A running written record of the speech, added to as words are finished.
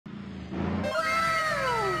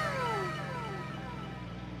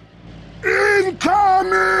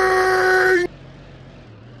coming!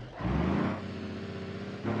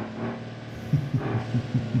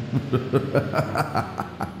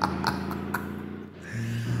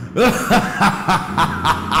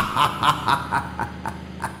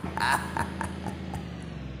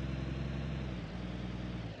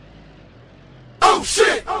 Oh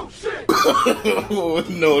shit! Oh shit! Oh,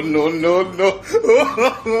 no, no, no, no.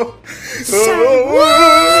 Say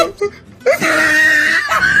what?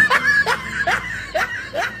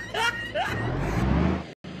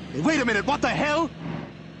 Hey, wait a minute, what the hell?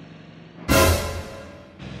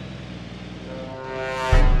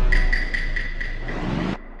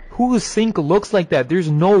 Whose sink looks like that? There's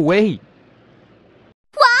no way.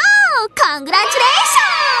 Wow! Congratulations!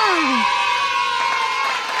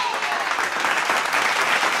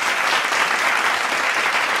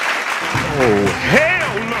 Oh,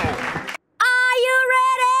 hell no! Are you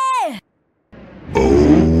ready?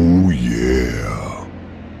 Oh, yeah.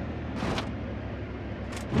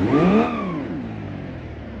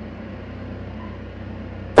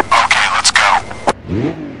 Okay, let's go.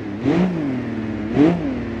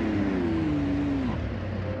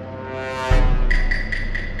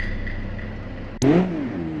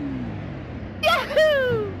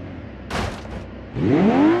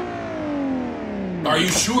 Are you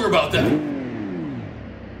sure about that?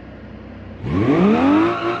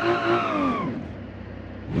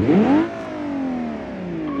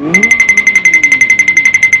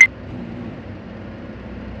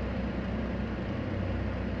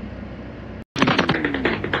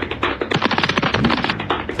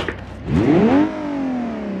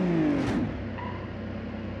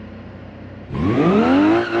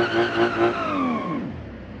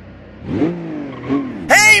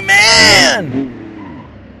 Hey, man!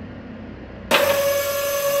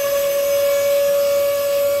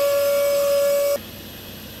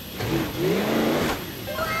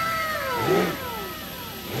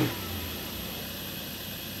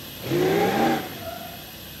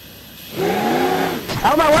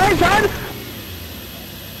 Out of my way, son!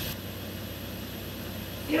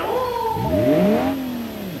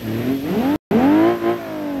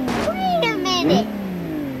 Wait a minute.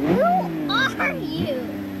 Who are you?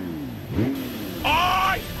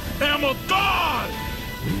 I am a god!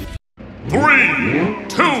 3,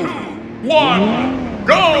 2, 1,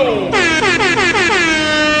 go!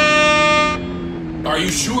 Are you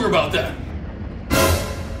sure about that?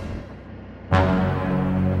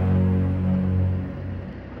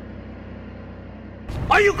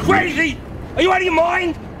 Are you crazy? Are you out of your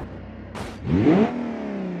mind?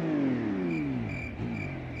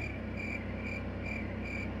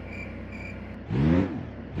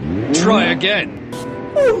 Try again.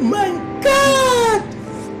 Oh my god!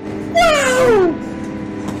 Wow!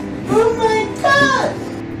 Oh my god!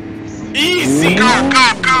 Easy! Go,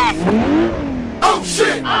 go, go! Oh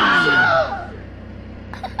shit!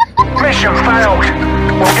 Mission failed.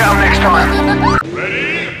 We'll get them next time.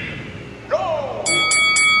 Ready? Go!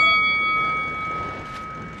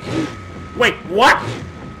 Wait, what?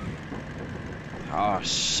 Oh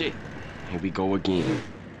shit. Here we go again.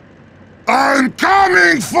 I'm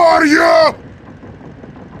coming for you!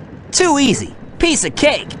 Too easy. Piece of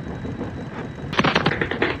cake.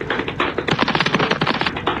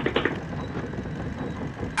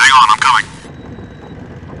 Hang on, I'm coming.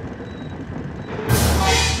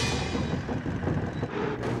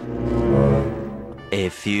 A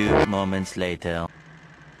few moments later.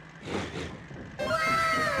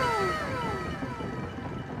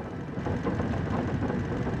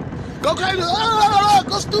 Go crazy! Ah,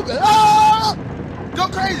 go stupid! Ah! Go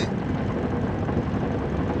crazy!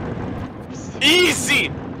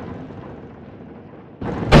 Easy!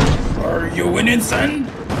 Are you winning, son?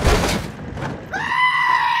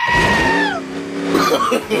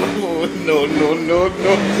 Oh, no, no, no, no.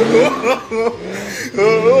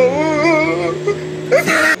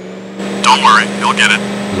 Don't worry, you'll get it.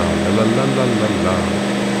 La la la la la la.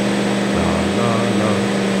 La la la.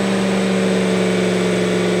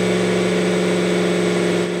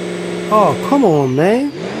 Oh, come on,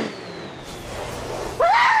 man.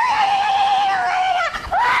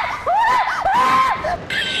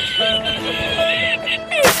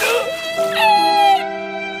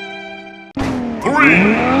 Three,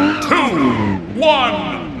 two, one,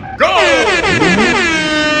 go!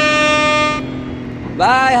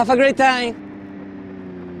 Bye, have a great time.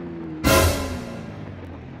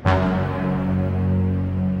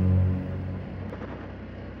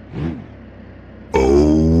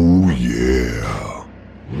 Oh, yeah.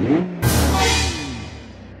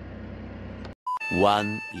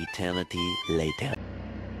 One eternity later.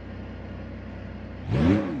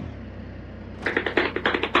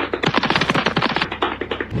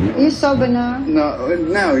 sober now? No,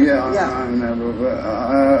 yeah. I never,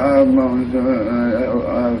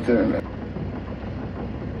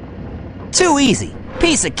 Too easy.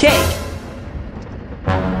 Piece of cake.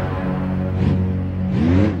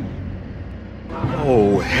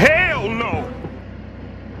 Oh, hell no!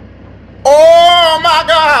 Oh my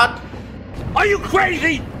God! Are you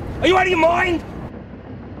crazy? Are you out of your mind?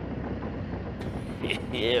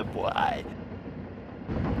 Yeah, boy.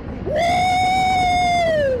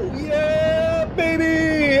 Yeah,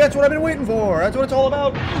 baby! That's what I've been waiting for. That's what it's all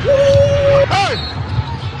about. Hey!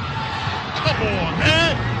 Come on,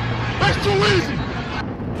 man! That's too easy!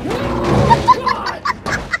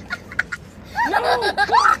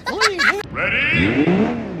 Ready?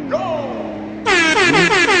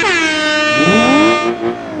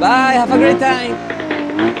 Bye, have a great time.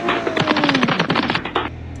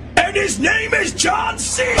 And his name is John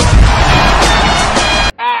C.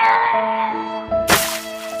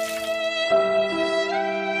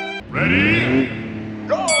 Ready?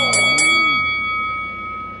 Go!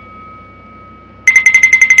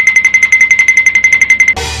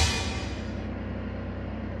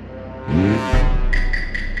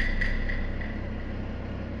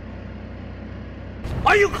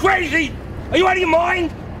 Are you crazy? Are you out of your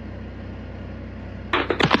mind?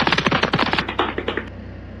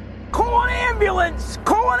 Call an ambulance!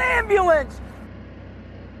 Call an ambulance!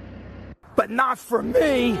 But not for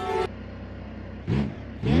me!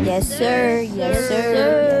 Yes, sir. Yes, sir.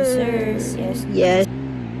 Yes, sir. Yes, yes.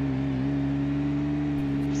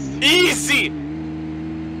 Easy!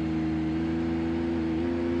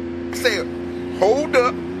 Say, hold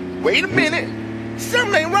up, wait a minute,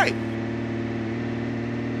 something ain't right.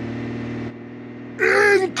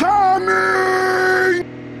 Incoming!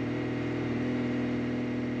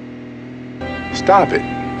 Stop it.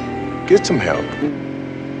 Get some help.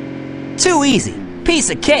 Too easy. Piece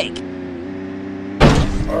of cake.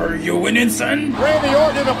 Are you winning, son? Randy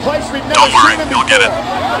Orton in a place we've never Don't worry, seen him you'll before. get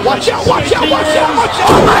it. Watch out, watch out, watch out, watch out!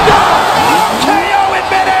 Oh my God! KO in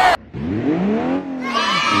midair! Go!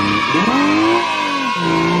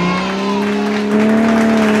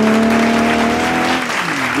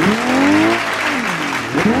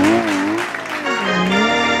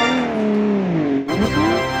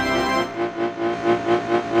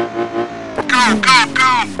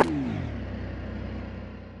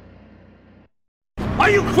 Are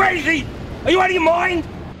you crazy? Are you out of your mind?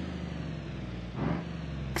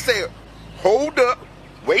 Say, hold up,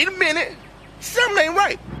 wait a minute, something ain't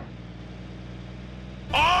right.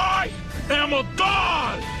 I am a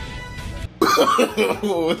god!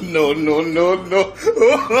 Oh, no.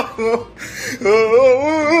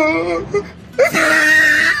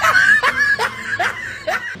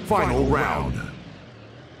 Final round.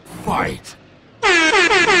 Fight!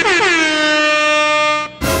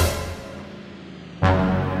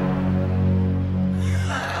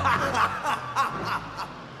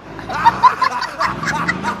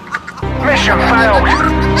 Mission failed.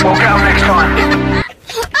 We'll get 'em next time.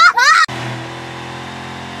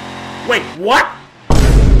 Wait, what?